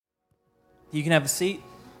You can have a seat.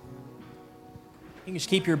 You can just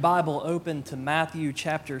keep your Bible open to Matthew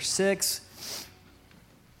chapter 6.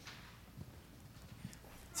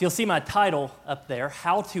 So you'll see my title up there,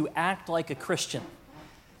 How to Act Like a Christian.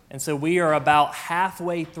 And so we are about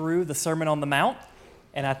halfway through the Sermon on the Mount.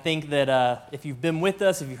 And I think that if you've been with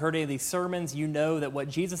us, if you've heard any of these sermons, you know that what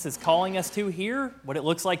Jesus is calling us to here, what it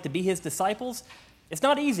looks like to be his disciples, it's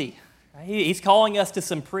not easy. Right? He's calling us to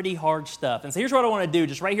some pretty hard stuff. And so here's what I want to do,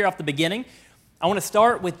 just right here off the beginning. I want to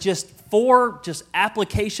start with just 4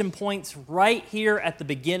 application points right here at the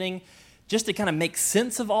beginning, just to kind of make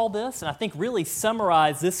sense of all this, and I think really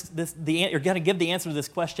summarize you're going to give the answer to this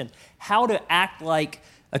question, how to act like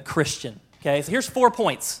a Christian. Okay, so here's 4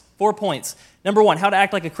 points. 4 points. Number 1, how to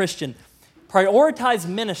act like a Christian. Prioritize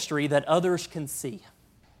ministry that others can see.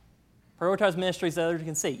 Prioritize ministries that others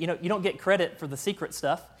can see. You know, you don't get credit for the secret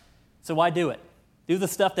stuff, so why do it? Do the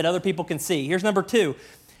stuff that other people can see. Here's number 2.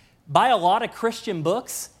 Buy a lot of Christian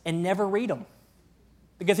books and never read them.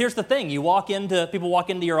 Because here's the thing, people walk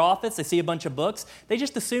into your office, they see a bunch of books, they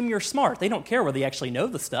just assume you're smart. They don't care whether you actually know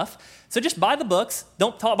the stuff. So just buy the books,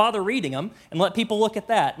 don't bother reading them, and let people look at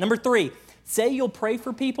that. Number 3, say you'll pray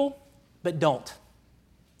for people, but don't.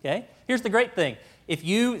 Okay? Here's the great thing. If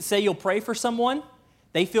you say you'll pray for someone,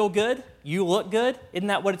 they feel good, you look good, isn't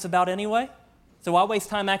that what it's about anyway? So why waste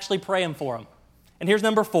time actually praying for them? And here's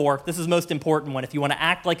number 4, this is the most important one. If you want to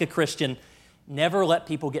act like a Christian, never let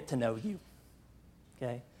people get to know you.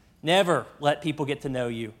 Okay? Never let people get to know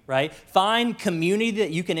you, right? Find community that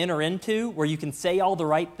you can enter into where you can say all the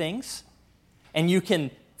right things and you can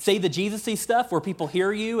say the Jesus-y stuff where people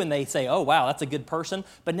hear you and they say, oh, wow, that's a good person,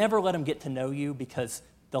 but never let them get to know you because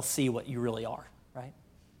they'll see what you really are, right?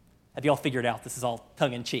 Have you all figured out this is all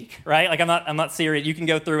tongue-in-cheek, right? Like I'm not serious. You can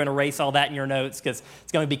go through and erase all that in your notes because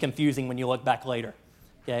it's going to be confusing when you look back later,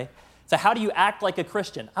 okay? So how do you act like a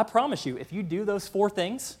Christian? I promise you, if you do those 4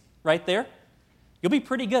 things right there, you'll be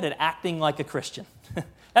pretty good at acting like a Christian.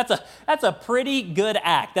 That's a pretty good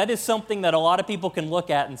act. That is something that a lot of people can look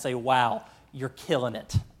at and say, wow, you're killing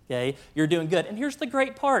it. Okay? You're doing good. And here's the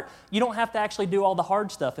great part. You don't have to actually do all the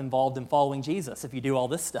hard stuff involved in following Jesus if you do all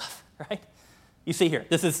this stuff, right? You see here,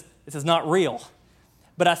 this is not real.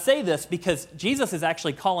 But I say this because Jesus is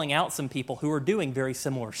actually calling out some people who are doing very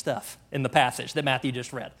similar stuff in the passage that Matthew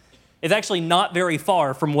just read. It's actually not very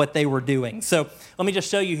far from what they were doing. So let me just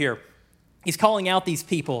show you here. He's calling out these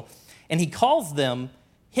people, and he calls them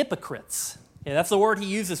hypocrites. Yeah, that's the word he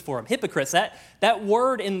uses for them, hypocrites. That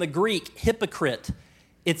word in the Greek, hypocrite,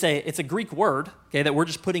 it's a Greek word, okay, that we're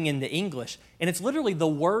just putting into English, and it's literally the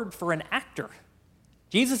word for an actor.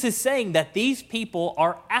 Jesus is saying that these people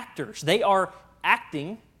are actors. They are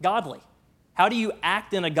acting godly. How do you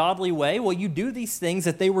act in a godly way? Well, you do these things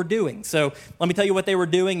that they were doing. So let me tell you what they were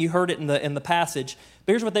doing. You heard it in the passage,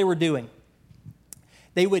 but here's what they were doing.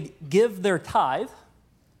 They would give their tithe,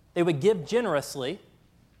 they would give generously,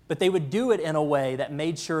 but they would do it in a way that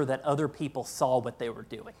made sure that other people saw what they were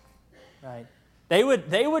doing, right? They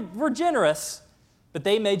were generous, but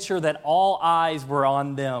they made sure that all eyes were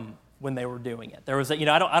on them when they were doing it. There was I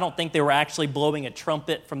don't think they were actually blowing a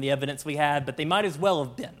trumpet from the evidence we had, but they might as well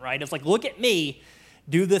have been, right? It's like, look at me,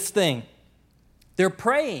 do this thing. They're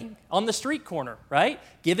praying on the street corner, right?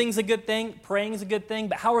 Giving's a good thing, praying's a good thing,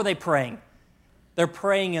 but how are they praying? They're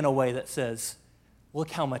praying in a way that says,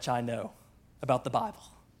 look how much I know about the Bible.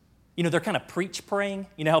 You know, they're kind of preach praying.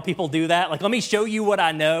 You know how people do that? Like, let me show you what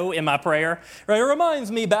I know in my prayer. Right? It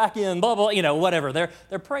reminds me back in blah, blah, whatever.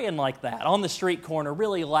 They're praying like that on the street corner,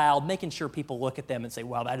 really loud, making sure people look at them and say,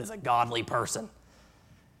 wow, that is a godly person.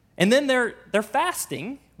 And then they're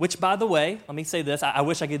fasting, which, by the way, let me say this. I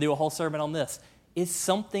wish I could do a whole sermon on this. Is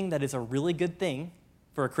something that is a really good thing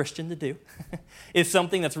for a Christian to do. It's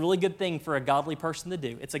something that's a really good thing for a godly person to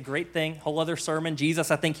do. It's a great thing. Whole other sermon.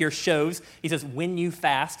 Jesus, I think, here shows, he says, when you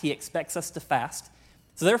fast, he expects us to fast.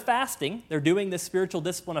 So they're fasting. They're doing this spiritual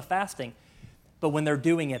discipline of fasting. But when they're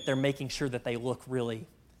doing it, they're making sure that they look really,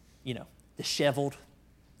 disheveled,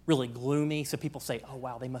 really gloomy. So people say, oh,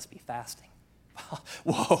 wow, they must be fasting.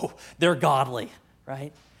 Whoa, they're godly,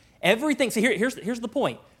 right? Everything. So here's the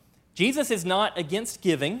point. Jesus is not against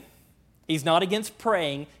giving. He's not against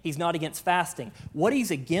praying. He's not against fasting. What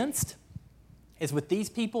he's against is with these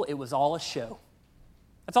people, it was all a show.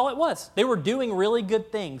 That's all it was. They were doing really good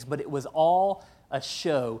things, but it was all a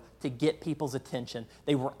show to get people's attention.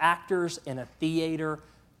 They were actors in a theater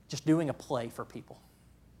just doing a play for people.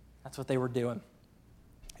 That's what they were doing.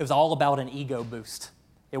 It was all about an ego boost.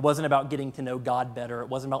 It wasn't about getting to know God better. It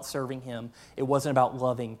wasn't about serving him. It wasn't about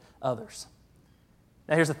loving others.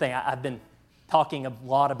 Now, here's the thing. I've been talking a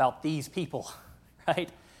lot about these people, right?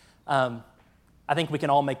 I I think we can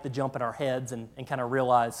all make the jump in our heads and kind of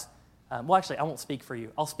realize, well, actually, I won't speak for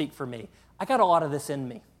you. I'll speak for me. I got a lot of this in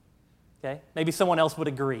me, okay? Maybe someone else would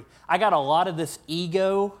agree. I got a lot of this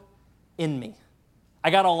ego in me. I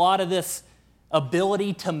got a lot of this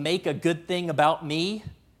ability to make a good thing about me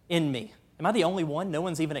in me. Am I the only one? No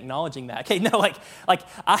one's even acknowledging that. Okay, no, like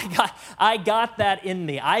I got that in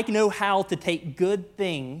me. I know how to take good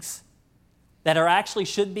things that are actually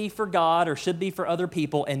should be for God or should be for other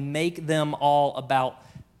people and make them all about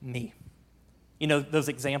me. You know, those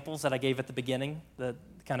examples that I gave at the beginning, the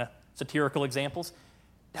kind of satirical examples,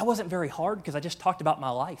 that wasn't very hard because I just talked about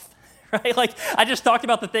my life, right? Like, I just talked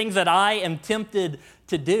about the things that I am tempted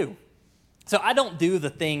to do. So I don't do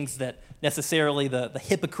the things that necessarily the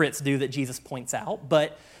hypocrites do that Jesus points out,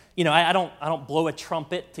 but, you know, I don't blow a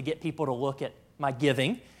trumpet to get people to look at my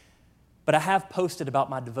giving. But I have posted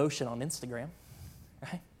about my devotion on Instagram,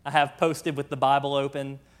 right? I have posted with the Bible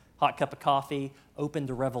open, hot cup of coffee, open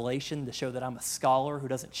to Revelation to show that I'm a scholar who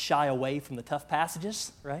doesn't shy away from the tough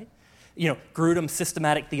passages, right? You know, Grudem's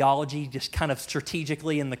systematic theology just kind of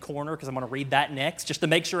strategically in the corner because I'm going to read that next just to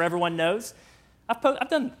make sure everyone knows. I've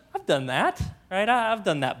done that, right? I've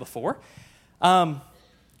done that before. I've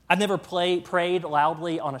never prayed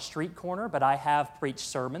loudly on a street corner, but I have preached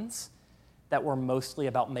sermons that were mostly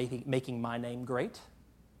about making my name great.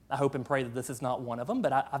 I hope and pray that this is not one of them,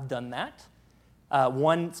 but I've done that.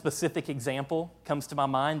 One specific example comes to my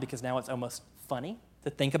mind because now it's almost funny to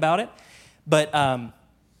think about it. But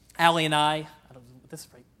Allie and I don't know, this is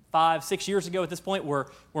 5-6 years ago at this point, we're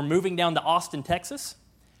moving down to Austin, Texas,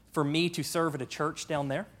 for me to serve at a church down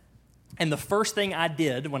there. And the first thing I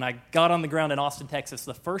did when I got on the ground in Austin, Texas,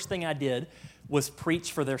 the first thing I did was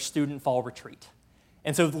preach for their student fall retreat.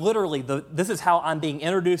 And so literally, this is how I'm being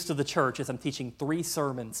introduced to the church as I'm teaching 3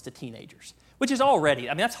 sermons to teenagers, which is already,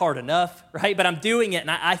 I mean, that's hard enough, right? But I'm doing it, and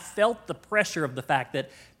I felt the pressure of the fact that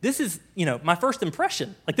this is, you know, my first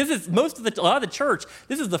impression. Like, this is a lot of the church,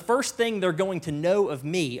 this is the first thing they're going to know of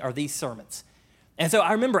me are these sermons. And so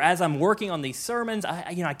I remember as I'm working on these sermons,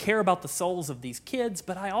 I care about the souls of these kids,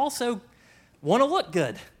 but I also want to look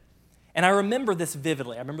good. And I remember this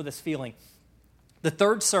vividly. I remember this feeling. The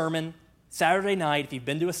 3rd sermon, Saturday night, if you've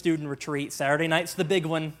been to a student retreat, Saturday night's the big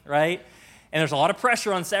one, right? And there's a lot of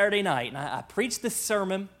pressure on Saturday night. And I preached this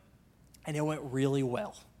sermon, and it went really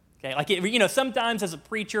well. Okay, like, sometimes as a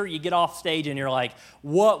preacher, you get off stage and you're like,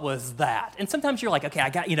 what was that? And sometimes you're like, okay,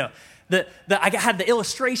 I got, I had the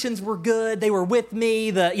illustrations were good. They were with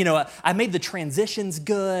me. I made the transitions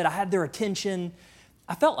good. I had their attention.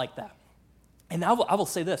 I felt like that. And I will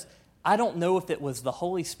say this. I don't know if it was the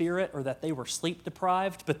Holy Spirit or that they were sleep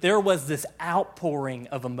deprived, but there was this outpouring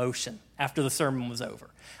of emotion after the sermon was over.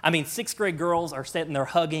 I mean, 6th grade girls are sitting there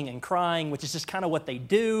hugging and crying, which is just kind of what they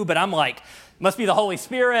do, but I'm like, must be the Holy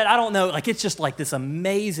Spirit. I don't know. Like, it's just like this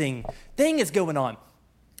amazing thing is going on.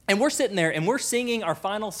 And we're sitting there and we're singing our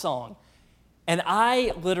final song. And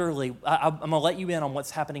I'm going to let you in on what's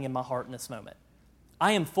happening in my heart in this moment.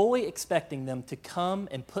 I am fully expecting them to come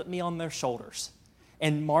and put me on their shoulders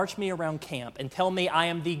and march me around camp and tell me I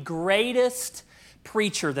am the greatest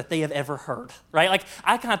preacher that they have ever heard, right? Like,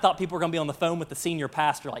 I kind of thought people were going to be on the phone with the senior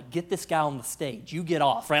pastor, like, get this guy on the stage, you get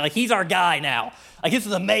off, right? Like, he's our guy now. Like, this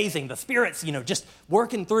is amazing. The Spirit's, just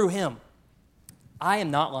working through him. I am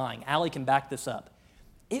not lying. Allie can back this up.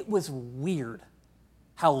 It was weird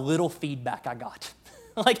how little feedback I got.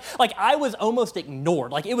 Like I was almost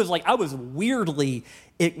ignored. Like, it was like I was weirdly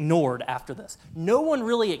ignored after this. No one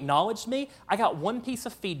really acknowledged me. I got one piece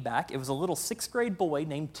of feedback. It was a little 6th grade boy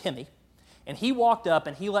named Timmy, and he walked up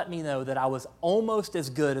and he let me know that I was almost as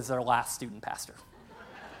good as their last student pastor.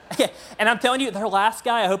 Okay, and I'm telling you, their last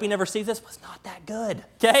guy, I hope he never sees this, was not that good,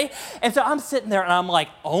 okay? And so I'm sitting there and I'm like,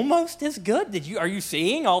 almost as good? Are you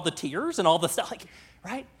seeing all the tears and all the stuff? Like,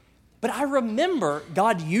 right? But I remember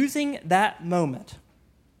God using that moment.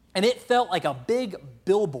 And it felt like a big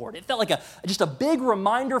billboard. It felt like just a big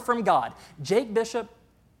reminder from God. Jake Bishop,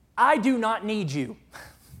 I do not need you.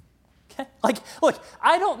 Okay? Like, look,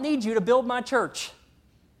 I don't need you to build my church.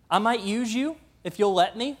 I might use you if you'll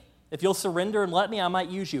let me. If you'll surrender and let me, I might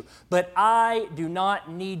use you. But I do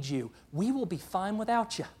not need you. We will be fine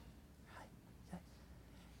without you. Okay?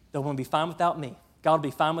 They'll be fine without me. God will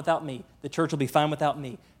be fine without me. The church will be fine without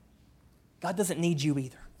me. God doesn't need you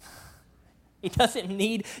either. He doesn't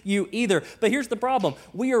need you either. But here's the problem.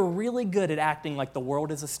 We are really good at acting like the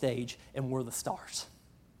world is a stage and we're the stars,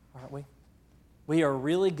 aren't we? We are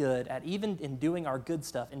really good at, even in doing our good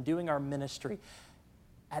stuff, in doing our ministry,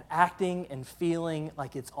 at acting and feeling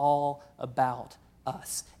like it's all about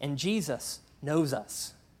us. And Jesus knows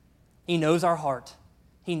us. He knows our heart.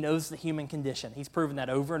 He knows the human condition. He's proven that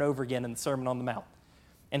over and over again in the Sermon on the Mount.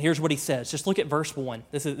 And here's what he says. Just look at verse 1.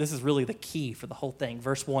 This is really the key for the whole thing.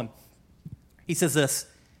 Verse 1. He says this,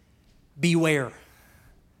 beware,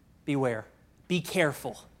 beware, be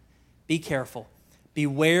careful, be careful.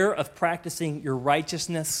 Beware of practicing your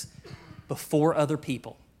righteousness before other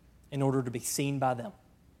people in order to be seen by them.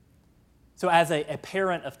 So as a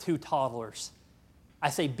parent of 2 toddlers, I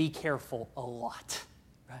say be careful a lot,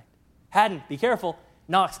 right? Haddon, be careful.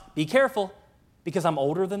 Knox, be careful, because I'm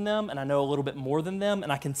older than them and I know a little bit more than them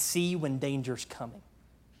and I can see when danger's coming.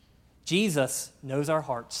 Jesus knows our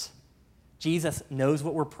hearts. Jesus knows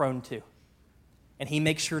what we're prone to. And he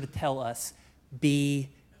makes sure to tell us, be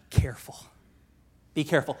careful. Be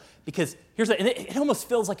careful. Because it almost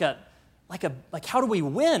feels like how do we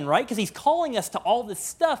win, right? Because he's calling us to all this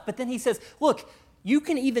stuff, but then he says, look, you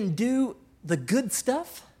can even do the good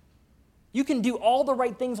stuff. You can do all the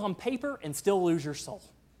right things on paper and still lose your soul.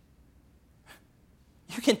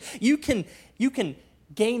 You can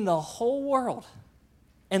gain the whole world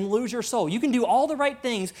and lose your soul. You can do all the right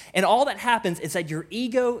things, and all that happens is that your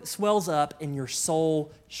ego swells up and your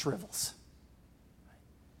soul shrivels.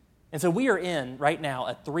 And so we are in right now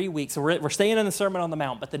at 3 weeks. So we're staying in the Sermon on the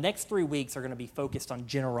Mount, but the next 3 weeks are going to be focused on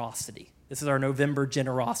generosity. This is our November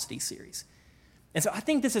generosity series. And so I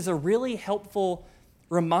think this is a really helpful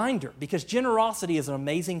reminder because generosity is an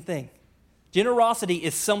amazing thing. Generosity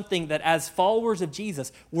is something that as followers of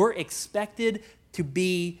Jesus, we're expected to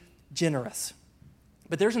be generous.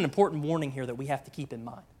 But there's an important warning here that we have to keep in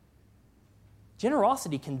mind.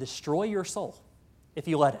 Generosity can destroy your soul if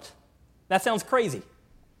you let it. That sounds crazy.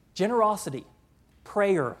 Generosity,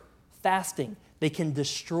 prayer, fasting, they can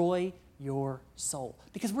destroy your soul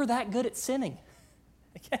because we're that good at sinning.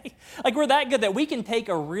 Okay? Like we're that good that we can take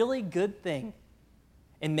a really good thing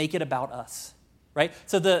and make it about us, right?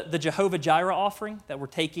 So the Jehovah Jireh offering that we're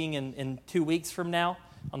taking in 2 weeks from now,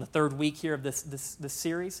 on the 3rd week here of this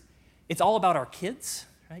series, it's all about our kids,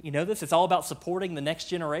 right? You know this. It's all about supporting the next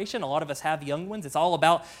generation. A lot of us have young ones. It's all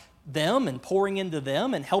about them and pouring into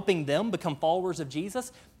them and helping them become followers of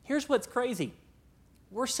Jesus. Here's what's crazy.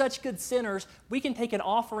 We're such good sinners, we can take an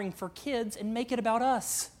offering for kids and make it about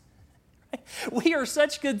us. We are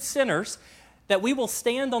such good sinners that we will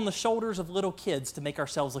stand on the shoulders of little kids to make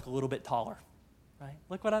ourselves look a little bit taller. Right?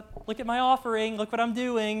 Look at my offering, look what I'm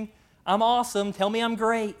doing. I'm awesome. Tell me I'm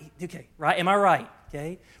great. Okay, right? Am I right?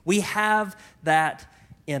 Okay? We have that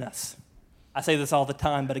in us. I say this all the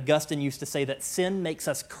time, but Augustine used to say that sin makes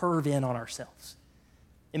us curve in on ourselves.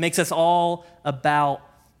 It makes us all about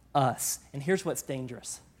us. And here's what's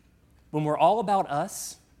dangerous. When we're all about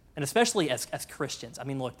us, and especially as Christians, I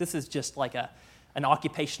mean, look, this is just like an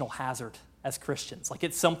occupational hazard as Christians. Like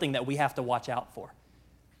it's something that we have to watch out for.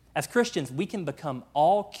 As Christians, we can become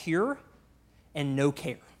all cure and no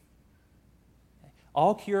care.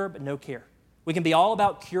 All cure but no care. We can be all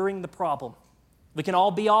about curing the problem. We can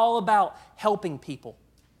all be all about helping people,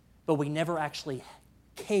 but we never actually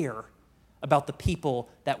care about the people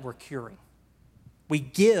that we're curing. We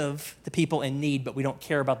give to people in need, but we don't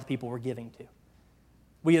care about the people we're giving to.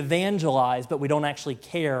 We evangelize, but we don't actually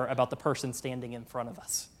care about the person standing in front of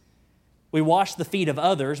us. We wash the feet of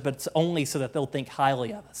others, but it's only so that they'll think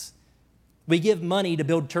highly of us. We give money to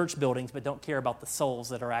build church buildings, but don't care about the souls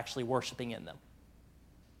that are actually worshiping in them.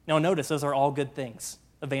 Now notice, those are all good things.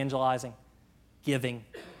 Evangelizing, giving,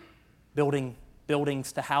 building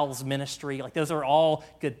buildings to house ministry. Like those are all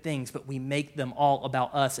good things, but we make them all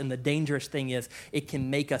about us. And the dangerous thing is it can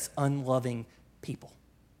make us unloving people.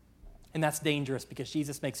 And that's dangerous because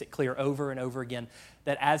Jesus makes it clear over and over again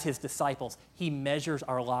that as his disciples, he measures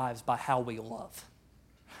our lives by how we love.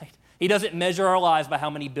 Right? He doesn't measure our lives by how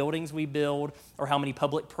many buildings we build or how many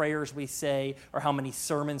public prayers we say or how many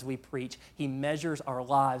sermons we preach. He measures our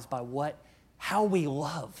lives by how we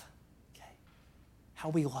love. Okay? How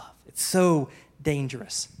we love. It's so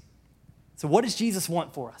dangerous. So what does Jesus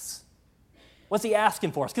want for us? What's he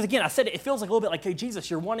asking for us? Because again, I said it feels like a little bit like, hey, Jesus,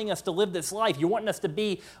 you're wanting us to live this life. You're wanting us to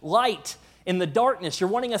be light in the darkness. You're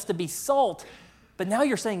wanting us to be salt. But now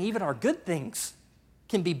you're saying even our good things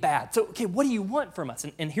can be bad. So, okay, what do you want from us?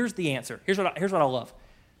 And here's the answer. Here's what I love.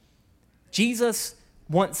 Jesus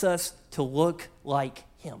wants us to look like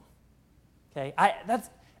him. Okay, I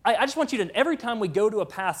just want you to, every time we go to a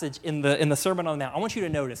passage in the Sermon on the Mount, I want you to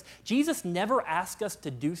notice, Jesus never asks us to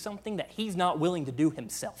do something that he's not willing to do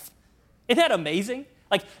himself. Isn't that amazing?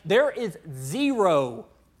 Like, there is zero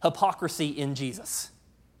hypocrisy in Jesus.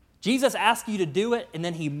 Jesus asks you to do it, and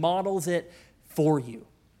then he models it for you.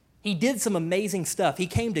 He did some amazing stuff. He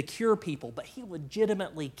came to cure people, but he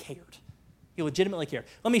legitimately cared. He legitimately cared.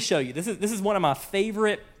 Let me show you. This is one of my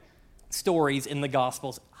favorite stories in the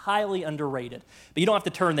Gospels, highly underrated. But you don't have to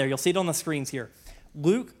turn there. You'll see it on the screens here.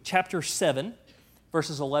 Luke chapter 7,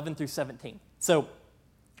 verses 11 through 17. So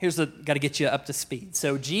got to get you up to speed.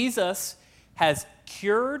 So Jesus has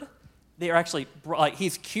cured,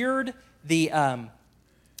 he's cured the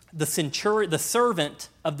servant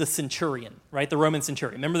of the centurion, right? The Roman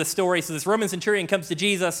centurion. Remember the story? So this Roman centurion comes to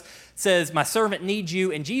Jesus, says, my servant needs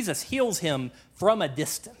you, and Jesus heals him from a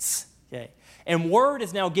distance, okay? And word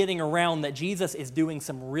is now getting around that Jesus is doing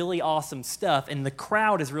some really awesome stuff, and the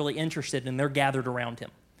crowd is really interested, and they're gathered around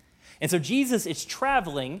him. And so Jesus is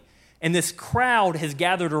traveling, and this crowd has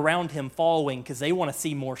gathered around him following because they want to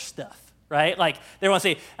see more stuff. Right? Like, they want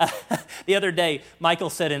to see, the other day, Michael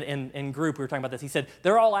said in group, we were talking about this, he said,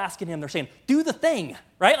 they're all asking him, they're saying, do the thing,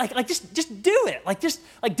 right? Like just do it. Like,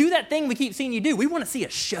 do that thing we keep seeing you do. We want to see a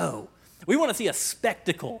show. We want to see a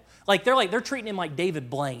spectacle. They're treating him like David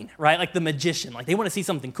Blaine, right? Like the magician. Like, they want to see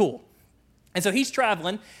something cool. And so he's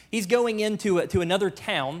traveling. He's going into to another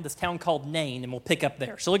town, this town called Nain, and we'll pick up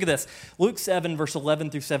there. So look at this. Luke 7, verse 11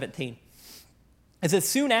 through 17. It says,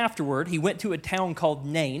 soon afterward, he went to a town called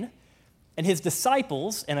Nain, and his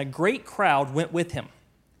disciples and a great crowd went with him.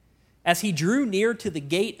 As he drew near to the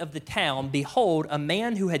gate of the town, behold, a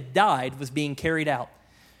man who had died was being carried out,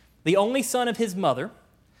 the only son of his mother,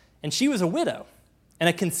 and she was a widow, and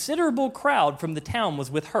a considerable crowd from the town was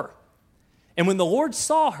with her. And when the Lord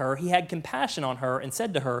saw her, he had compassion on her and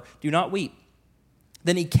said to her, do not weep.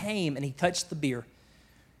 Then he came and he touched the bier,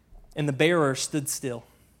 and the bearer stood still.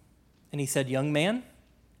 And he said, young man,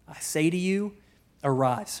 I say to you,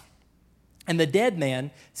 arise. And the dead man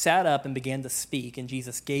sat up and began to speak, and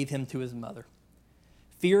Jesus gave him to his mother.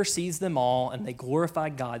 Fear seized them all, and they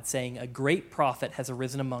glorified God, saying, a great prophet has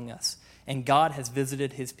arisen among us, and God has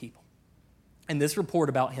visited his people. And this report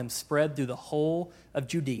about him spread through the whole of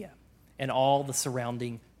Judea and all the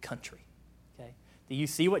surrounding country. Okay? Do you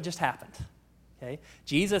see what just happened? Okay?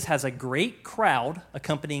 Jesus has a great crowd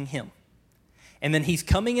accompanying him. And then he's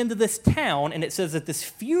coming into this town, and it says that this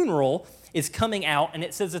funeral is coming out, and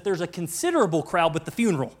it says that there's a considerable crowd with the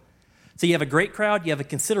funeral. So you have a great crowd, you have a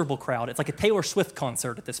considerable crowd. It's like a Taylor Swift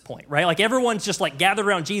concert at this point, right? Like everyone's just like gathered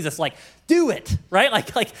around Jesus, like, do it, right?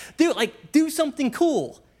 Do something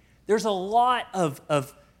cool. There's a lot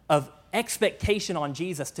of expectation on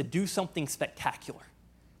Jesus to do something spectacular.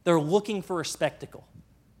 They're looking for a spectacle.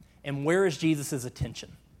 And where is Jesus' attention?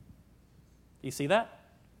 Do you see that?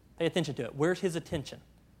 Pay attention to it. Where's his attention?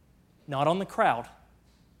 Not on the crowd,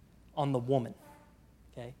 on the woman.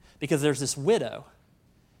 Okay? Because there's this widow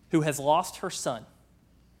who has lost her son.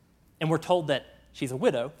 And we're told that she's a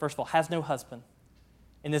widow, first of all, has no husband,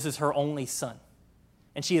 and this is her only son.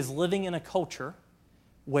 And she is living in a culture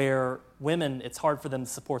where women, it's hard for them to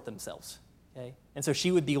support themselves. Okay? And so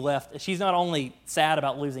she would be left, she's not only sad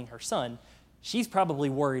about losing her son, she's probably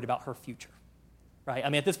worried about her future. Right? I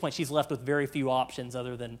mean, at this point, she's left with very few options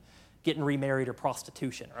other than getting remarried or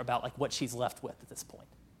prostitution, or about like what she's left with at this point.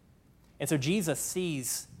 And so Jesus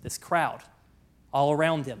sees this crowd all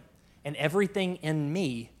around him, and everything in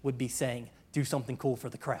me would be saying, do something cool for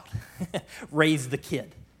the crowd. Raise the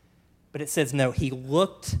kid. But it says, no, he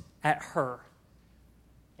looked at her,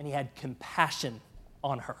 and he had compassion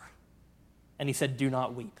on her. And he said, do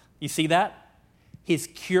not weep. You see that? His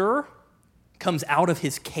cure comes out of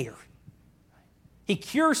his care. He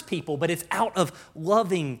cures people, but it's out of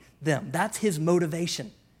loving them. That's his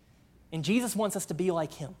motivation. And Jesus wants us to be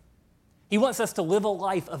like him. He wants us to live a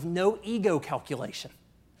life of no ego calculation,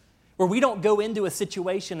 where we don't go into a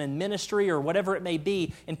situation in ministry or whatever it may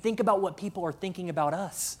be and think about what people are thinking about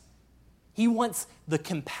us. He wants the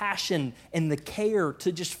compassion and the care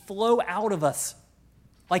to just flow out of us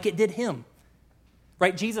like it did him.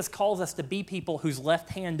 Right? Jesus calls us to be people whose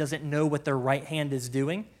left hand doesn't know what their right hand is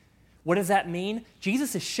doing. What does that mean?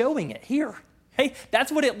 Jesus is showing it here. Hey,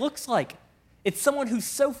 that's what it looks like. It's someone who's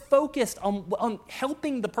so focused on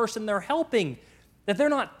helping the person they're helping that they're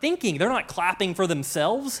not thinking, they're not clapping for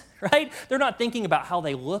themselves, right? They're not thinking about how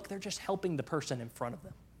they look. They're just helping the person in front of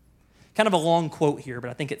them. Kind of a long quote here, but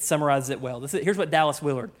I think it summarizes it well. Here's what Dallas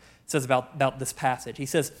Willard says about this passage. He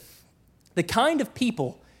says, the kind of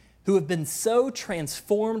people who have been so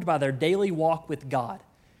transformed by their daily walk with God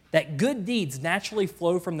that good deeds naturally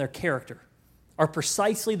flow from their character are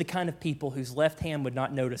precisely the kind of people whose left hand would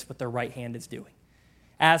not notice what their right hand is doing.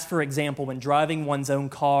 As, for example, when driving one's own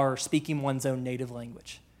car or speaking one's own native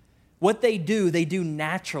language. What they do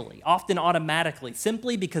naturally, often automatically,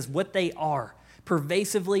 simply because what they are,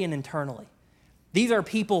 pervasively and internally. These are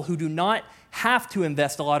people who do not have to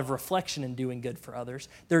invest a lot of reflection in doing good for others.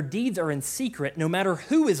 Their deeds are in secret no matter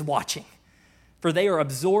who is watching. for they are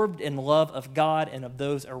absorbed in love of God and of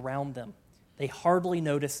those around them. They hardly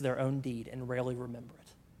notice their own deed and rarely remember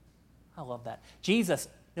it. I love that. Jesus,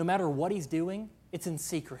 no matter what he's doing, it's in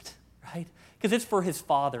secret, right? Because it's for his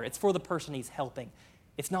Father. It's for the person he's helping.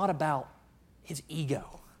 It's not about his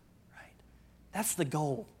ego, right? That's the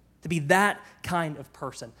goal, to be that kind of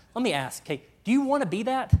person. Let me ask, okay, do you want to be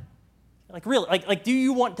that? Like really, like do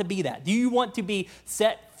you want to be that? Do you want to be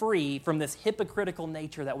set free from this hypocritical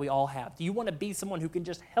nature that we all have? Do you want to be someone who can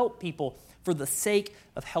just help people for the sake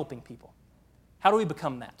of helping people? How do we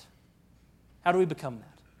become that? How do we become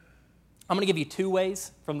that? I'm going to give you 2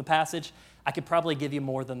 ways from the passage. I could probably give you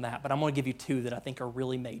more than that, but I'm going to give you 2 that I think are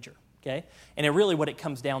really major, okay? And what it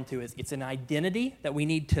comes down to is it's an identity that we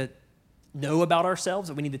need to know about ourselves,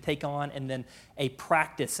 that we need to take on, and then a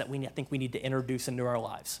practice that I think we need to introduce into our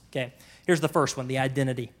lives, okay? Here's the first one, the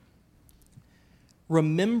identity.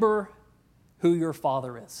 Remember who your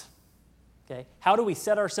Father is, okay? How do we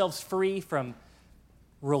set ourselves free from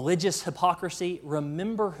religious hypocrisy?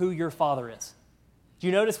 Remember who your Father is. Do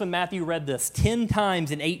you notice when Matthew read this, 10 times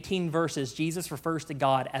in 18 verses, Jesus refers to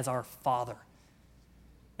God as our Father.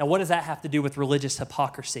 Now, what does that have to do with religious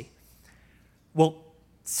hypocrisy? Well,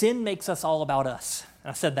 sin makes us all about us.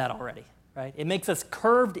 I said that already, right? It makes us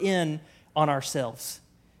curved in on ourselves.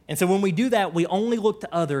 And so when we do that, we only look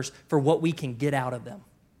to others for what we can get out of them.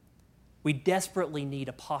 We desperately need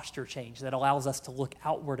a posture change that allows us to look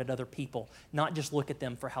outward at other people, not just look at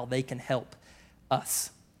them for how they can help us.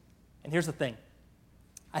 And here's the thing.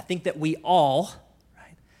 I think that we all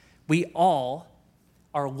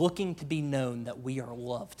are looking to be known that we are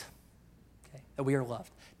loved, okay? That we are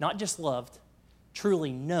loved. Not just loved,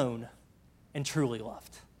 truly known and truly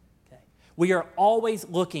loved, okay? We are always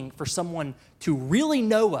looking for someone to really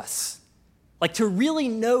know us, like to really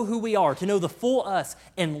know who we are, to know the full us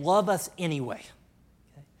and love us anyway.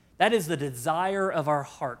 Okay? That is the desire of our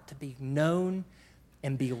heart, to be known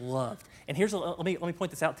and be loved. And let me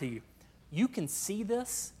point this out to you. You can see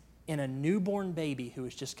this in a newborn baby who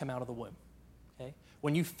has just come out of the womb. Okay?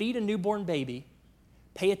 When you feed a newborn baby,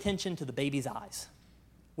 pay attention to the baby's eyes.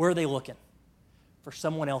 Where are they looking? For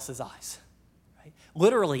someone else's eyes. Right?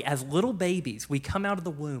 Literally, as little babies, we come out of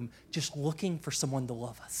the womb just looking for someone to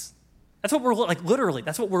love us. That's what literally,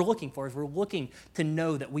 that's what we're looking for, is we're looking to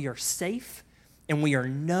know that we are safe and we are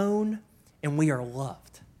known and we are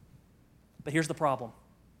loved. But here's the problem.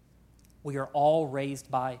 We are all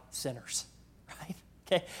raised by sinners, right?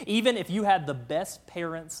 Okay? Even if you had the best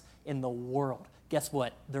parents in the world, guess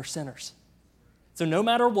what? They're sinners. So no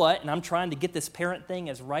matter what, and I'm trying to get this parent thing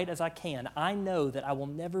as right as I can, I know that I will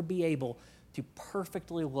never be able to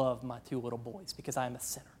perfectly love my 2 little boys because I am a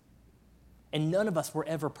sinner. And none of us were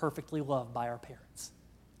ever perfectly loved by our parents.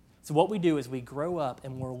 So what we do is we grow up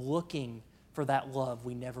and we're looking for that love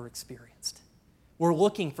we never experienced. We're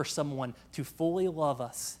looking for someone to fully love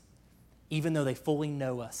us, even though they fully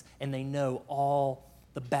know us and they know all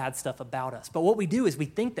the bad stuff about us. But what we do is we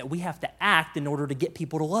think that we have to act in order to get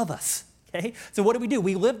people to love us, okay? So what do?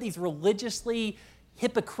 We live these religiously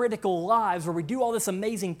hypocritical lives where we do all this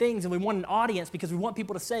amazing things and we want an audience because we want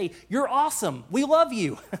people to say, "You're awesome, we love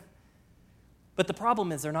you." But the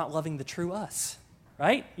problem is they're not loving the true us,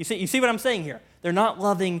 right? You see what I'm saying here? They're not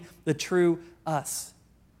loving the true us.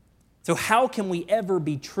 So how can we ever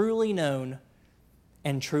be truly known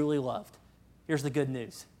and truly loved? Here's the good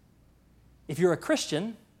news. If you're a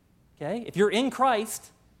Christian, okay, if you're in Christ,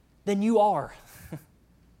 then you are.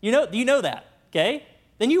 Do you know that? Okay?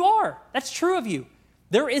 Then you are. That's true of you.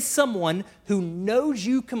 There is someone who knows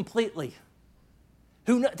you completely.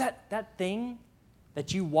 That thing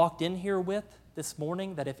that you walked in here with this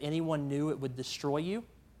morning, that if anyone knew it would destroy you,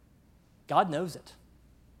 God knows it.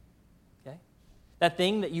 Okay? That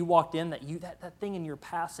thing that you walked in, that thing in your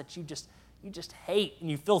past that you just hate and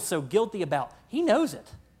you feel so guilty about, He knows it.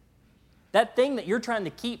 That thing that you're trying to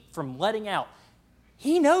keep from letting out,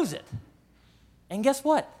 He knows it. And guess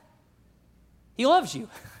what? He loves you,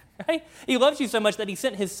 right? He loves you so much that He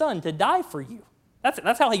sent His Son to die for you.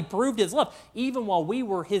 That's how He proved His love. Even while we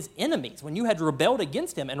were His enemies, when you had rebelled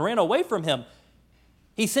against Him and ran away from Him,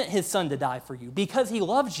 He sent His Son to die for you because He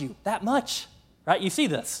loves you that much, right? You see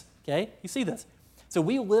this, okay? You see this. So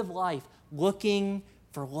we live life looking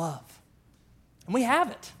for love. And we have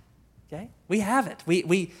it, okay? We have it.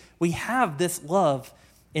 We have this love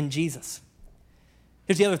in Jesus.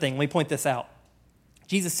 Here's the other thing. Let me point this out.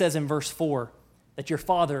 Jesus says in verse 4 that your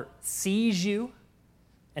Father sees you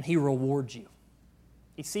and He rewards you.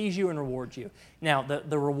 He sees you and rewards you. Now,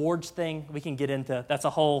 the rewards thing, we can get into. That's a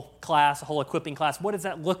whole class, a whole equipping class. What does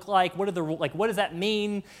that look like? What does that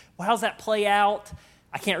mean? How does that play out?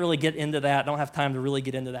 I can't really get into that. I don't have time to really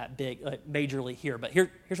get into that majorly here. But here's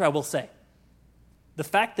what I will say. The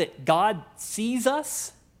fact that God sees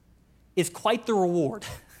us is quite the reward.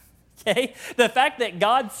 Okay? The fact that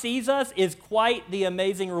God sees us is quite the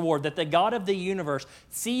amazing reward, that the God of the universe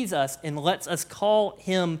sees us and lets us call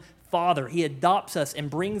him Father. He adopts us and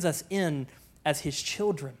brings us in as his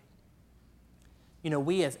children. You know,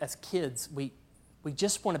 we as kids, we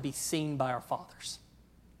just want to be seen by our fathers.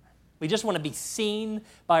 We just want to be seen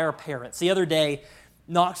by our parents. The other day,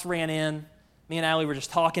 Knox ran in. Me and Allie were just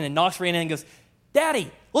talking, and Knox ran in and goes,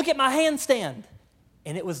 "Daddy, look at my handstand."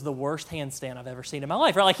 And it was the worst handstand I've ever seen in my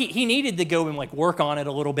life, right? Like he needed to go and like work on it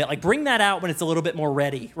a little bit, like bring that out when it's a little bit more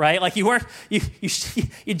ready, right? Like you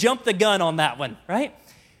jumped the gun on that one, right?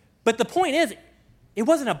 But the point is, it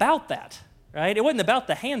wasn't about that, right? It wasn't about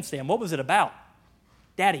the handstand. What was it about?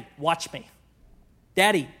 Daddy, watch me.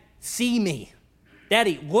 Daddy, see me.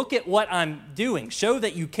 Daddy, look at what I'm doing. Show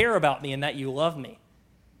that you care about me and that you love me.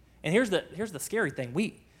 And here's the scary thing.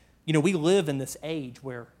 We live in this age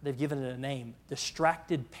where they've given it a name,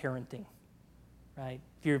 distracted parenting, right?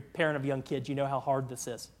 If you're a parent of young kids, you know how hard this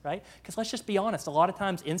is, right? Because let's just be honest, a lot of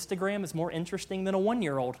times Instagram is more interesting than a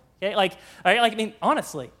 1-year-old, okay?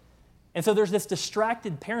 Honestly. And so there's this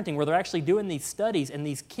distracted parenting where they're actually doing these studies, and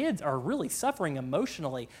these kids are really suffering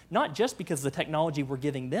emotionally, not just because of the technology we're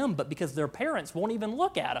giving them, but because their parents won't even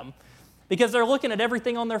look at them because they're looking at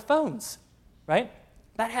everything on their phones, right?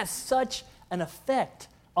 That has such an effect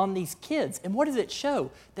on these kids. And what does it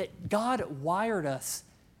show? That God wired us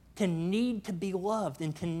to need to be loved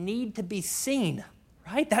and to need to be seen,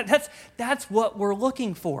 right? That's what we're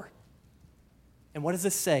looking for. And what does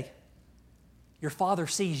this say? Your Father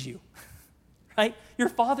sees you, right? Your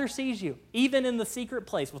Father sees you, even in the secret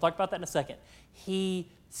place. We'll talk about that in a second. He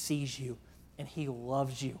sees you, and he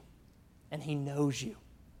loves you, and he knows you.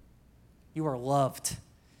 You are loved.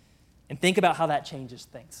 And think about how that changes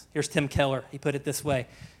things. Here's Tim Keller. He put it this way.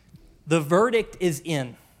 The verdict is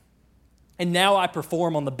in, and now I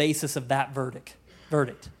perform on the basis of that verdict.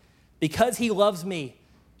 Because he loves me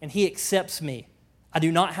and he accepts me, I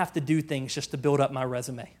do not have to do things just to build up my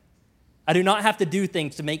resume. I do not have to do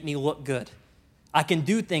things to make me look good. I can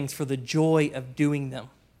do things for the joy of doing them.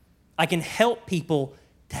 I can help people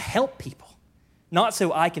to help people, not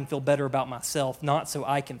so I can feel better about myself, not so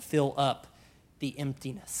I can fill up the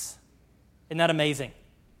emptiness. Isn't that amazing?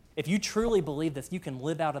 If you truly believe this, you can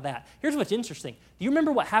live out of that. Here's what's interesting. Do you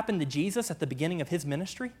remember what happened to Jesus at the beginning of his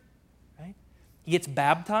ministry? Right? He gets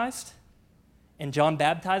baptized, and John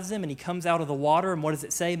baptizes him, and he comes out of the water, and what does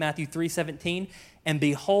it say? Matthew 3:17, and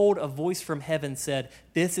behold, a voice from heaven said,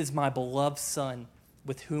 "This is my beloved Son,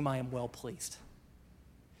 with whom I am well pleased."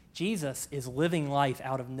 Jesus is living life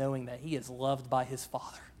out of knowing that he is loved by his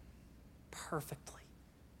Father perfectly,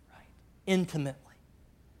 right? Intimately.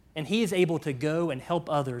 And he is able to go and help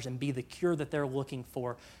others and be the cure that they're looking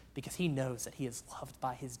for because he knows that he is loved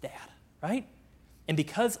by his dad, right? And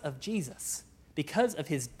because of Jesus, because of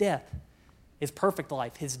his death, his perfect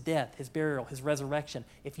life, his death, his burial, his resurrection,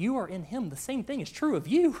 if you are in him, the same thing is true of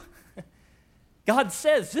you. God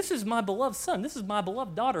says, "This is my beloved Son, this is my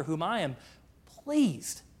beloved daughter whom I am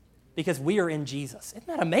pleased," because we are in Jesus. Isn't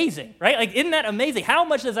that amazing, right? Like, isn't that amazing? How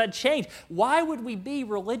much does that change? Why would we be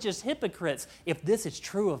religious hypocrites if this is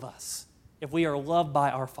true of us, if we are loved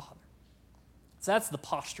by our Father? So that's the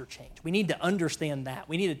posture change. We need to understand that.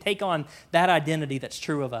 We need to take on that identity that's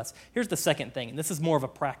true of us. Here's the second thing, and this is more of a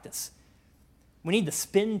practice. We need to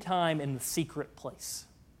spend time in the secret place.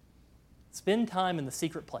 Spend time in the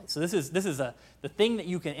secret place. So this is the thing that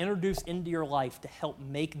you can introduce into your life to help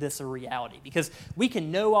make this a reality. Because we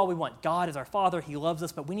can know all we want. God is our Father. He loves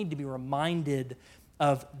us. But we need to be reminded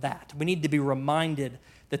of that. We need to be reminded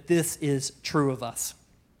that this is true of us.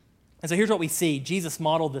 And so here's what we see. Jesus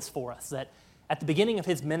modeled this for us. That at the beginning of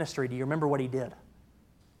his ministry, do you remember what he did?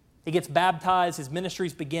 He gets baptized. His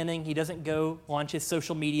ministry's beginning. He doesn't go launch his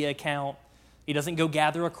social media account. He doesn't go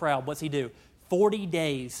gather a crowd. What's he do? 40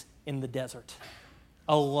 days in the desert,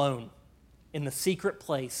 alone, in the secret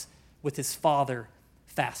place with his Father,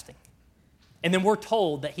 fasting. And then we're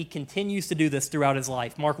told that he continues to do this throughout his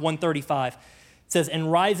life. Mark 1:35 says,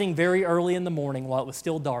 "And rising very early in the morning, while it was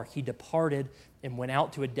still dark, he departed and went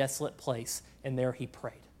out to a desolate place, and there he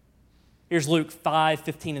prayed." Here's Luke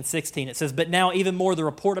 5:15 and 16. It says, "But now even more the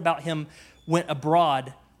report about him went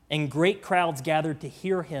abroad, and great crowds gathered to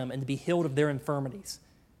hear him and to be healed of their infirmities.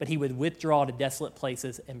 But he would withdraw to desolate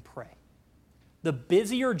places and pray." The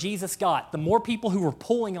busier Jesus got, the more people who were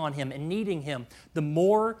pulling on him and needing him, the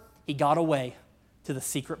more he got away to the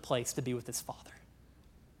secret place to be with his Father.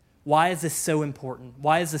 Why is this so important?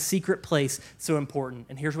 Why is the secret place so important?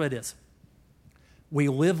 And here's what it is. we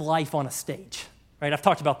live life on a stage, right? I've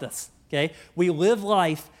talked about this, okay? We live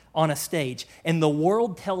life on a stage, and the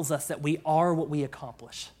world tells us that we are what we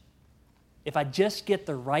accomplish. If I just get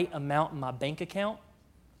the right amount in my bank account,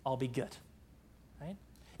 I'll be good, right?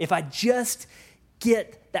 If I just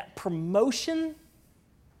get that promotion,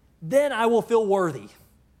 then I will feel worthy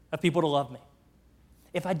of people to love me.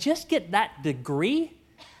 If I just get that degree,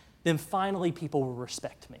 then finally people will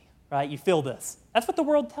respect me, right? You feel this. That's what the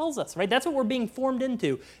world tells us, right? That's what we're being formed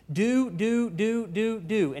into. Do.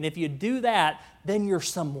 And if you do that, then you're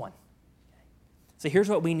someone. So here's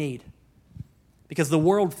what we need. Because the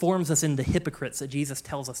world forms us into hypocrites that Jesus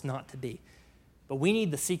tells us not to be. But we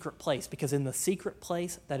need the secret place, because in the secret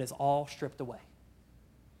place, that is all stripped away.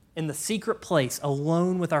 In the secret place,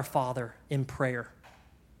 alone with our Father in prayer.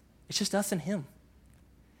 It's just us and Him.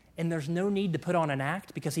 And there's no need to put on an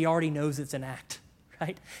act, because He already knows it's an act,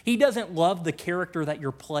 right? He doesn't love the character that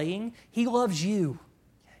you're playing. He loves you.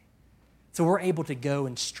 So we're able to go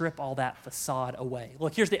and strip all that facade away.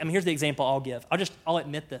 Look, here's the example I'll give. I'll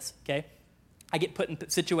admit this, okay? I get put in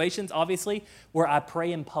situations, obviously, where I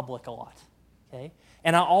pray in public a lot, okay?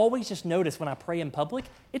 And I always just notice when I pray in public,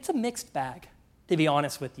 it's a mixed bag, to be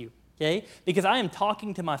honest with you, okay? Because I am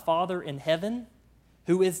talking to my Father in heaven,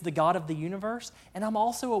 who is the God of the universe, and I'm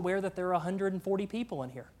also aware that there are 140 people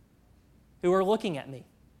in here who are looking at me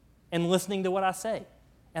and listening to what I say,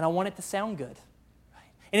 and I want it to sound good. Right?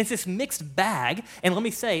 And it's this mixed bag, and let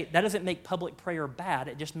me say, that doesn't make public prayer bad,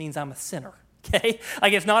 it just means I'm a sinner. Okay?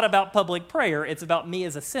 Like, it's not about public prayer, it's about me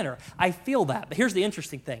as a sinner. I feel that. But here's the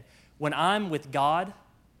interesting thing. When I'm with God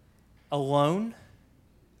alone,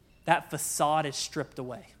 that facade is stripped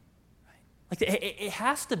away. Right? Like, it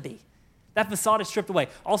has to be. That facade is stripped away.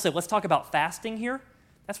 Also, let's talk about fasting here.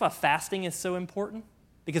 That's why fasting is so important,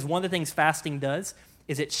 because one of the things fasting does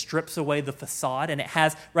is it strips away the facade, and it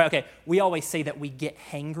has, right, okay, we always say that we get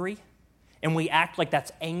hangry, and we act like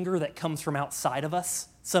that's anger that comes from outside of us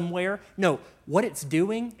somewhere. No, what it's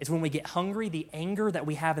doing is when we get hungry, the anger that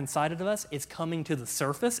we have inside of us is coming to the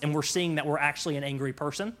surface, and we're seeing that we're actually an angry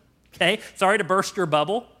person. Okay? Sorry to burst your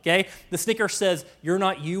bubble, okay? The sticker says, you're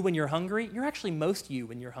not you when you're hungry. You're actually most you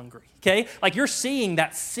when you're hungry, okay? Like, you're seeing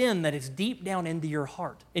that sin that is deep down into your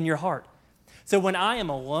heart, in your heart. So when I am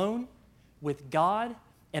alone with God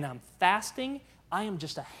and I'm fasting, I am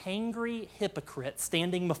just a hangry hypocrite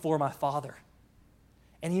standing before my Father.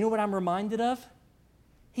 And you know what I'm reminded of?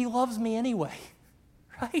 He loves me anyway,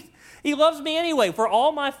 right? He loves me anyway for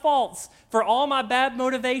all my faults, for all my bad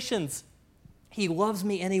motivations. He loves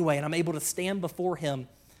me anyway, and I'm able to stand before Him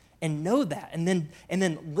and know that, and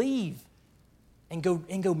then leave and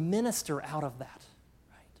go minister out of that.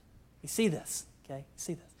 Right? You see this, okay? You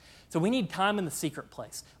see this. So we need time in the secret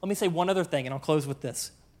place. Let me say one other thing, and I'll close with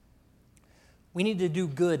this. We need to do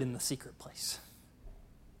good in the secret place.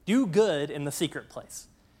 Do good in the secret place.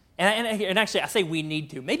 And actually, I say we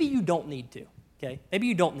need to. Maybe you don't need to, okay? Maybe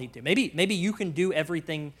you don't need to. Maybe you can do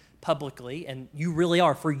everything publicly, and you really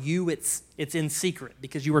are. For you, it's in secret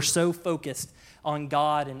because you are so focused on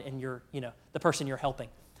God and your, the person you're helping.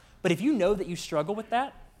 But if you know that you struggle with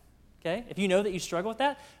that, okay? If you know that you struggle with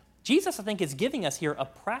that, Jesus, I think, is giving us here a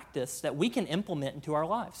practice that we can implement into our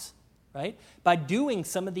lives, right? By doing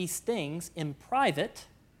some of these things in private,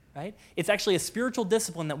 right? It's actually a spiritual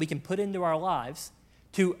discipline that we can put into our lives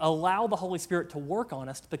to allow the Holy Spirit to work on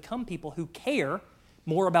us to become people who care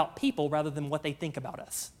more about people rather than what they think about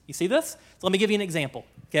us. You see this? So let me give you an example,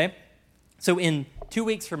 okay? So in 2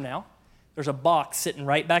 weeks from now, there's a box sitting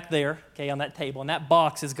right back there, okay, on that table, and that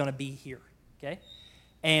box is going to be here, okay?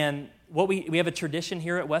 And what we have a tradition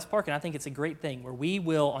here at West Park, and I think it's a great thing, where we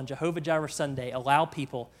will, on Jehovah Jireh Sunday, allow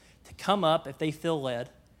people to come up, if they feel led,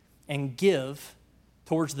 and give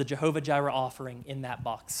towards the Jehovah Jireh offering in that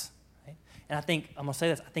box. Right? And I think, I'm going to say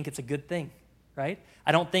this, I think it's a good thing, right?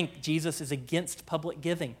 I don't think Jesus is against public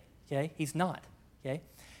giving, okay? He's not, okay?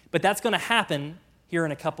 But that's going to happen here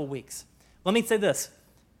in a couple weeks. Let me say this.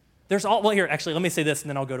 Let me say this, and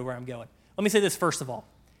then I'll go to where I'm going. Let me say this first of all.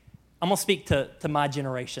 I'm going to speak to my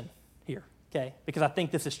generation here, okay? Because I think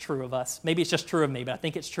this is true of us. Maybe it's just true of me, but I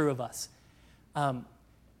think it's true of us.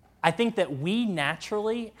 I think that we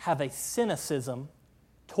naturally have a cynicism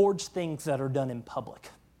towards things that are done in public,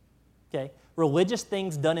 okay? Religious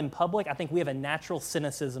things done in public, I think we have a natural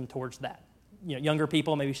cynicism towards that. Younger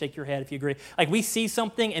people, maybe shake your head if you agree. Like, we see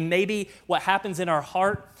something, and maybe what happens in our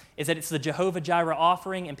heart is that it's the Jehovah Jireh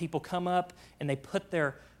offering, and people come up, and they put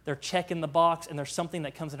their check in the box, and there's something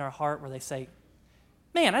that comes in our heart where they say,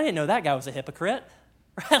 man, I didn't know that guy was a hypocrite.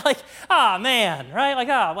 Right? Like, man, right? Like,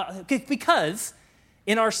 well, because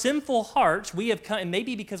in our sinful hearts, we have come, and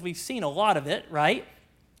maybe because we've seen a lot of it, right?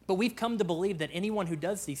 But we've come to believe that anyone who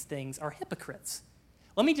does these things are hypocrites.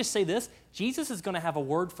 Let me just say this. Jesus is going to have a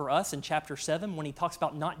word for us in chapter 7 when he talks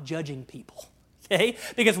about not judging people. Okay?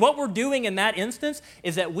 Because what we're doing in that instance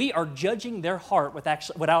is that we are judging their heart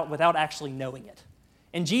without actually knowing it.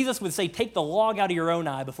 And Jesus would say, take the log out of your own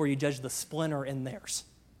eye before you judge the splinter in theirs.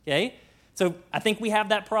 Okay? So I think we have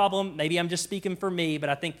that problem. Maybe I'm just speaking for me, but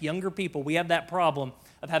I think younger people, we have that problem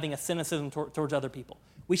of having a cynicism towards other people.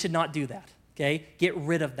 We should not do that. Okay? Get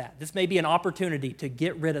rid of that. This may be an opportunity to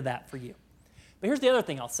get rid of that for you. But here's the other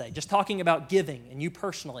thing I'll say, just talking about giving and you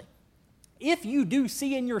personally. If you do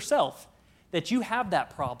see in yourself that you have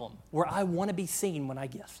that problem where I want to be seen when I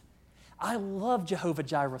give. I love Jehovah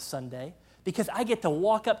Jireh Sunday because I get to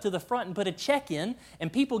walk up to the front and put a check in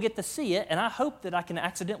and people get to see it, and I hope that I can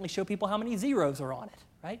accidentally show people how many zeros are on it,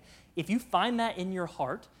 right? If you find that in your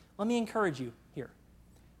heart, let me encourage you here.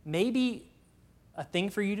 Maybe a thing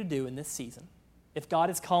for you to do in this season, if God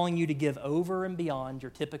is calling you to give over and beyond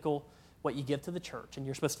your typical what you give to the church, and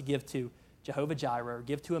you're supposed to give to Jehovah Jireh, or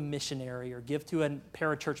give to a missionary, or give to a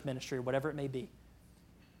parachurch ministry, or whatever it may be.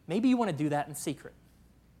 Maybe you want to do that in secret,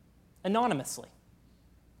 anonymously.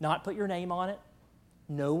 Not put your name on it.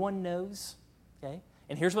 No one knows, okay?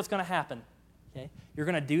 And here's what's going to happen, okay? You're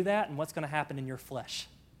going to do that, and what's going to happen in your flesh?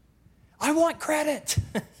 I want credit,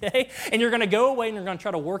 okay? And you're going to go away, and you're going to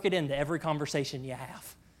try to work it into every conversation you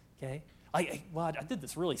have, okay? I did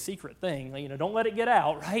this really secret thing. Don't let it get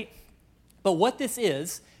out, right? But what this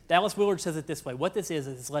is, Dallas Willard says it this way, what this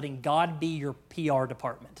is letting God be your PR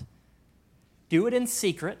department. Do it in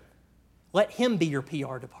secret. Let him be your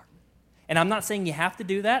PR department. And I'm not saying you have to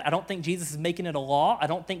do that. I don't think Jesus is making it a law. I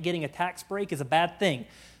don't think getting a tax break is a bad thing.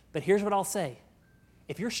 But here's what I'll say.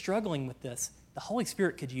 If you're struggling with this, the Holy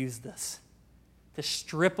Spirit could use this to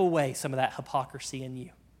strip away some of that hypocrisy in you.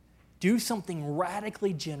 Do something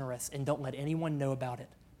radically generous and don't let anyone know about it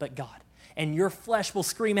but God. And your flesh will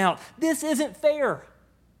scream out, this isn't fair.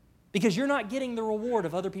 Because you're not getting the reward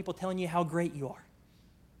of other people telling you how great you are.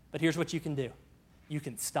 But here's what you can do. You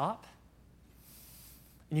can stop,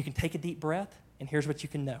 and you can take a deep breath, and here's what you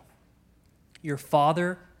can know. Your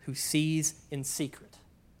Father who sees in secret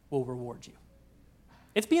will reward you.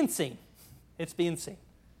 It's being seen. It's being seen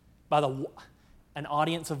by an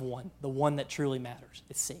audience of one, the one that truly matters.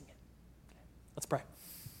 It's seeing it. Okay. Let's pray.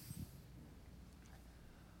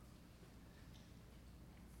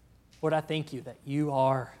 Lord, I thank you that you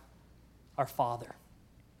are our Father.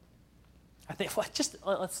 I think,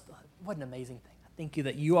 what an amazing thing. I thank you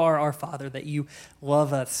that you are our Father, that you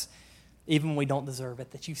love us even when we don't deserve it,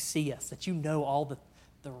 that you see us, that you know all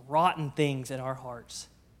the rotten things in our hearts.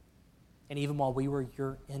 And even while we were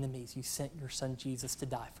your enemies, you sent your Son Jesus to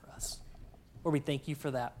die for us. Lord, we thank you for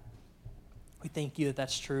that. We thank you that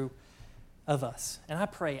that's true of us. And I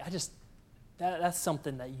pray, that's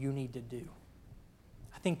something that you need to do.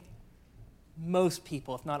 I think most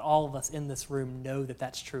people, if not all of us in this room, know that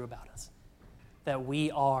that's true about us, that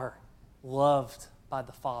we are loved by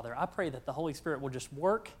the Father. I pray that the Holy Spirit will just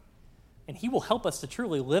work, and he will help us to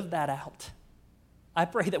truly live that out. I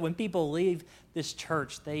pray that when people leave this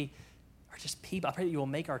church, they are just people. I pray that you will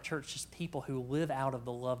make our church just people who live out of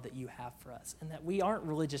the love that you have for us, and that we aren't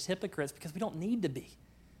religious hypocrites because we don't need to be,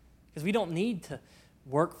 because we don't need to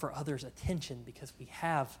work for others' attention because we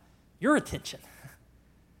have your attention.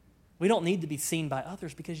 We don't need to be seen by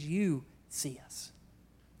others because you see us.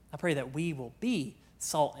 I pray that we will be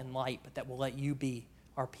salt and light, but that we'll let you be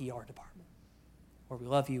our PR department. Lord, we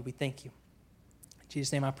love you. We thank you. In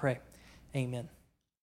Jesus' name I pray. Amen.